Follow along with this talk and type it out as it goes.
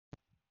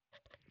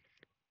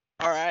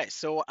All right,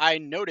 so I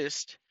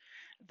noticed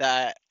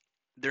that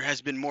there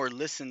has been more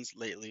listens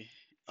lately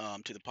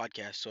to the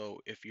podcast. So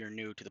if you're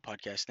new to the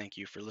podcast, thank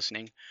you for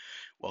listening.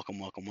 Welcome,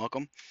 welcome,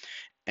 welcome.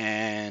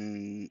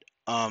 And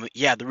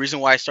yeah, the reason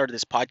why I started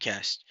this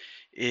podcast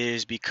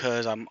is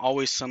because I'm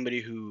always somebody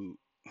who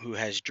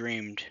has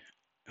dreamed,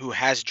 who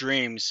has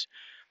dreams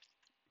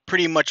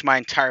pretty much my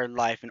entire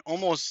life and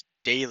almost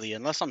daily,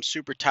 unless I'm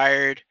super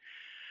tired.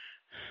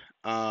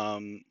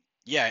 Um,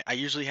 yeah, I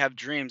usually have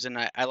dreams and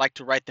I like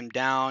to write them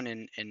down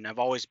and I've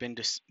always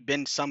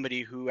been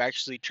somebody who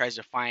actually tries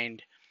to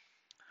find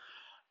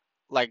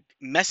like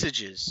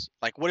messages.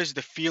 Like what is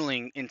the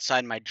feeling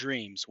inside my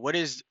dreams?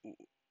 What's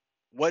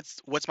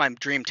my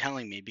dream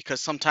telling me?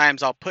 Because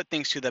sometimes I'll put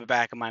things to the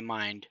back of my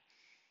mind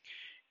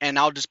and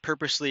I'll just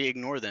purposely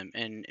ignore them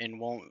and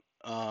won't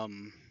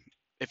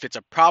if it's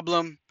a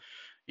problem,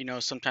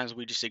 sometimes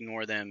we just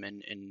ignore them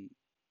and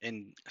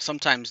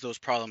sometimes those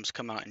problems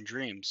come out in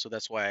dreams. So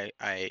that's why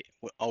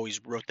always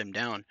wrote them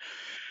down.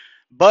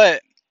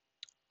 But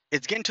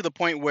it's getting to the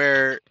point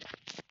where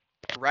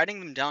writing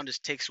them down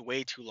just takes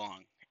way too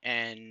long.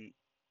 And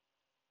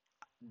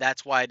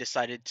that's why I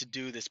decided to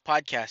do this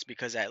podcast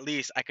because at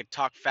least I could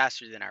talk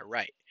faster than I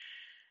write.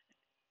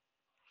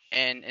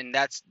 And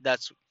that's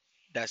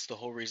the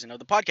whole reason of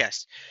the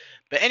podcast.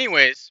 But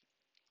anyways,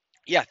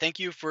 yeah, thank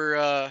you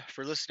for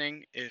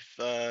listening. If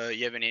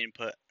you have any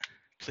input,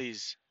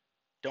 please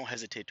don't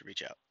hesitate to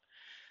reach out.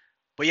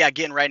 But yeah,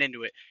 getting right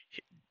into it.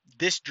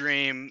 This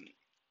dream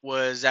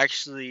was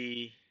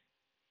actually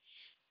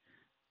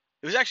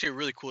it was actually a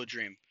really cool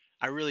dream.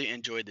 I really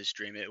enjoyed this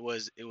dream. It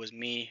was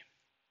me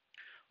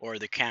or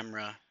the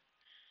camera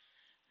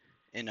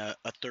in a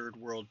third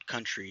world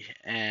country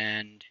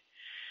and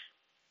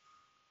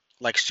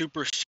like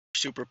super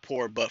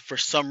poor, but for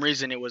some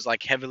reason it was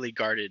like heavily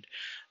guarded.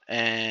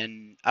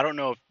 And I don't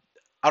know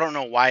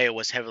why it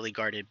was heavily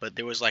guarded, but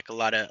there was like a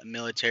lot of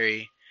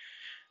military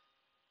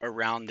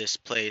around this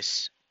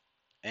place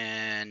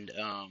and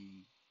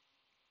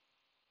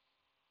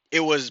it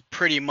was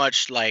pretty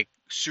much like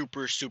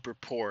super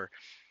poor.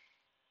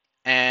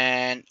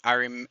 And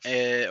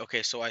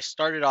okay, so I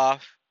started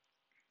off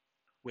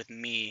with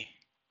me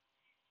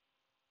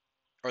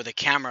or the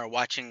camera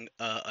watching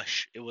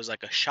it was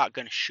like a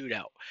shotgun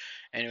shootout,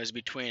 and it was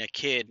between a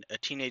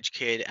teenage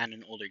kid and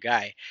an older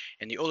guy.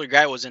 And the older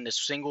guy was in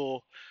this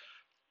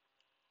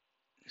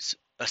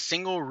a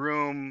single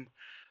room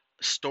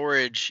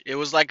storage. It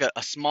was like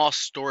a small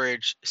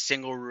storage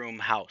single room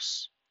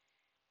house,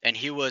 and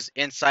he was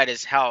inside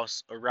his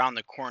house around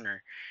the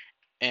corner.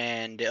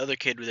 And the other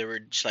kid, they were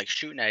just like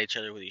shooting at each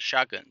other with these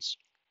shotguns,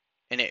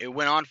 and it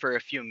went on for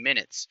a few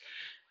minutes.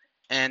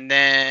 And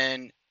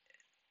then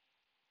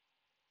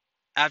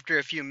after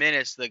a few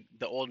minutes, the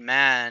old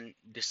man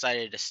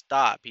decided to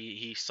stop.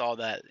 He saw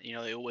that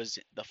it was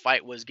the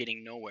fight was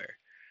getting nowhere,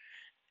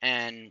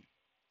 and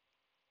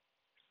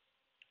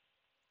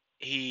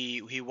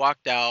he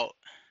walked out.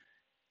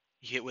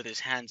 He hit with his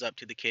hands up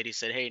to the kid. He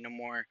said, "Hey, no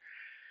more.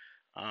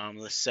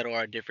 Let's settle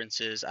our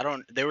differences." I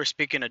don't. They were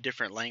speaking a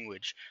different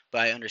language,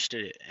 but I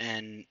understood it,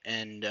 and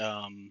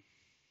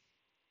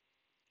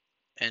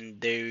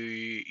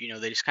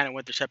they just kind of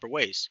went their separate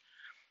ways.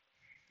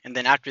 And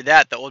then after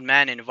that, the old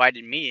man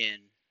invited me in,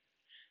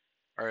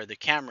 or the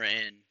camera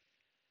in,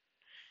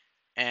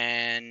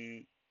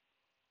 and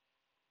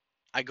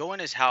I go in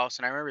his house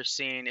and I remember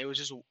seeing it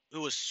was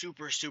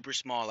super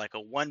small, like a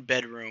one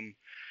bedroom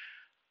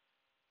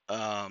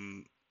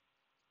um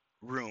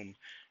room,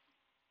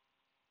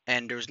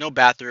 and there was no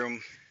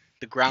bathroom.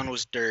 The ground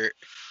was dirt.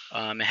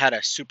 It had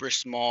a super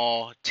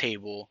small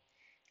table,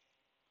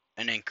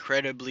 an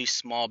incredibly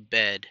small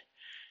bed.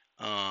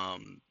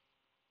 Um,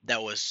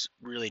 that was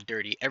really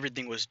dirty.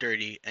 Everything was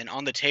dirty, and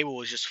on the table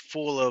was just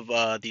full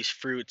of these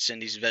fruits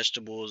and these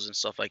vegetables and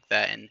stuff like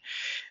that. And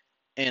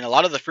a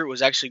lot of the fruit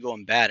was actually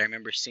going bad. I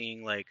remember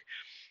seeing like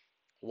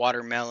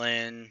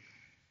watermelon,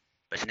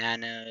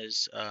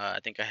 bananas. I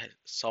think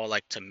saw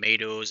like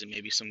tomatoes and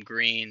maybe some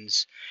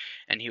greens.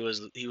 And he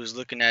was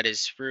looking at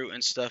his fruit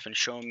and stuff and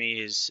showing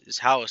me his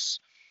house.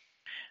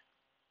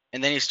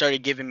 And then he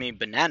started giving me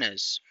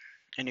bananas.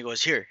 And he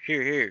goes, "Here,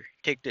 here, here,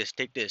 take this,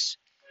 take this."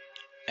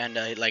 And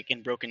like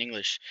in broken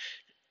English.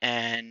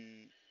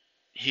 And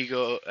I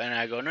go,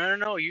 "No, no,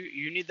 no,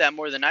 you need that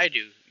more than I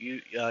do.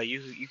 You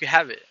can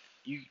have it.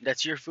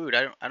 That's your food.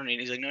 I don't need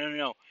it." He's like, "No, no,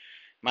 no.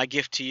 My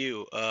gift to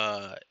you.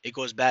 It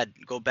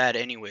go bad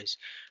anyways."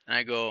 And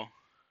I go,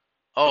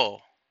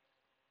 "Oh,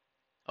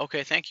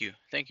 okay, thank you,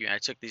 thank you." I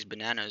took these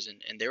bananas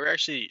and they were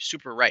actually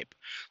super ripe.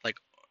 Like,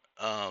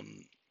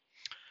 um,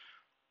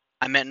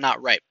 I meant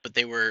not ripe, but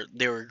they were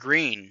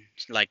green.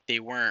 Like they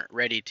weren't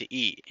ready to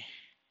eat.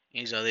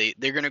 And so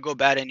they're gonna go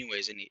bad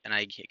anyways. And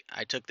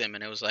I took them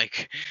and it was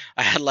like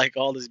I had like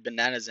all these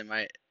bananas in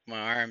my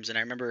arms. And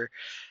I remember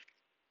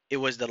it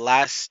was the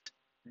last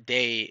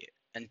day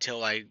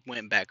until I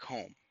went back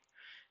home.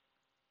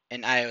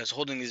 And I was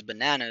holding these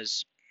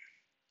bananas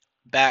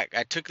back.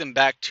 I took them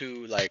back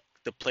to like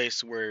the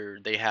place where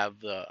they have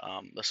the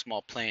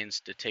small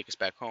planes to take us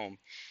back home.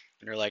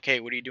 And they're like, "Hey,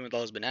 what are you doing with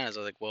all those bananas?" I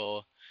was like,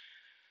 "Well,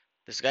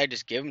 This guy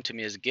just gave them to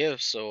me as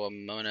gifts, so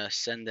I'm gonna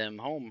send them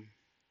home,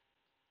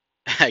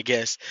 I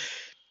guess.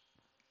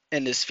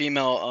 And this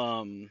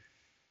female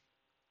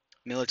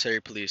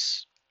military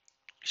police,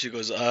 she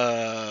goes,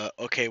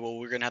 okay, well,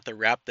 we're gonna have to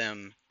wrap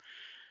them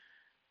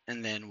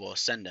and then we'll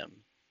send them.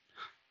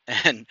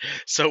 And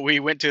so we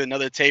went to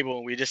another table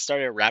and we just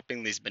started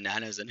wrapping these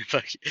bananas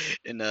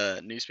in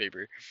a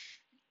newspaper.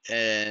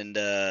 And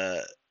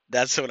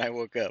that's when I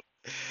woke up.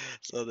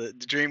 So the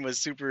dream was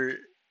super,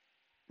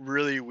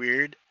 really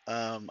weird.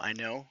 I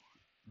know.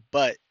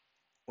 But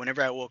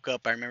whenever I woke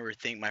up, I remember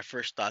thinking my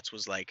first thoughts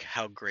was like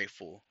how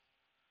grateful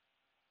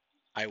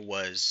I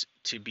was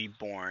to be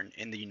born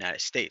in the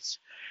United States,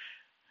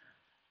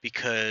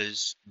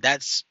 because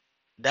that's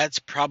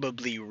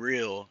probably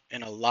real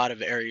in a lot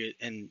of areas,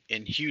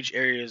 in huge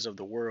areas of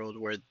the world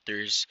where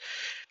there's,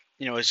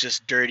 it's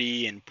just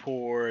dirty and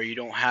poor. You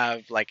don't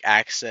have like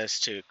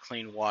access to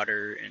clean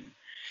water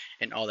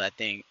and all that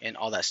thing and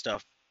all that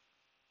stuff.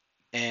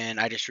 And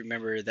I just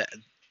remember that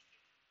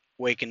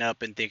waking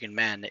up and thinking,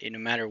 man, that no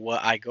matter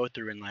what I go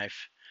through in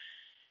life,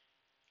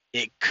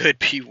 it could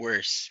be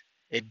worse.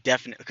 It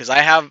definitely, because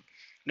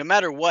no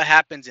matter what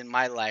happens in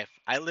my life,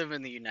 I live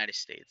in the United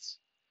States.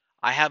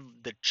 I have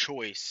the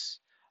choice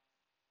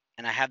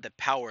and I have the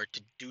power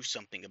to do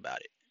something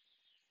about it.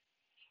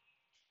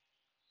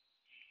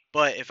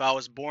 But if I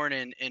was born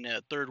in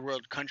a third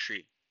world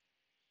country,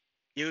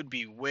 it would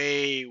be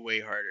way,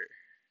 way harder.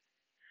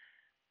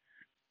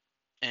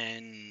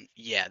 And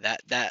yeah,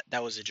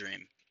 that was a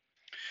dream.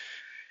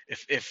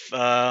 If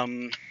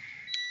I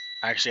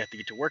actually have to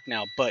get to work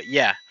now, but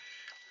yeah.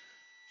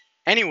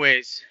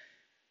 Anyways,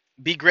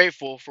 be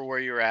grateful for where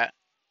you're at.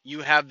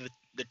 You have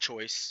the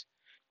choice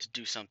to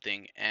do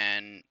something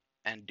and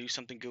do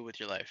something good with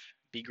your life.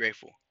 Be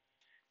grateful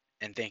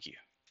and thank you.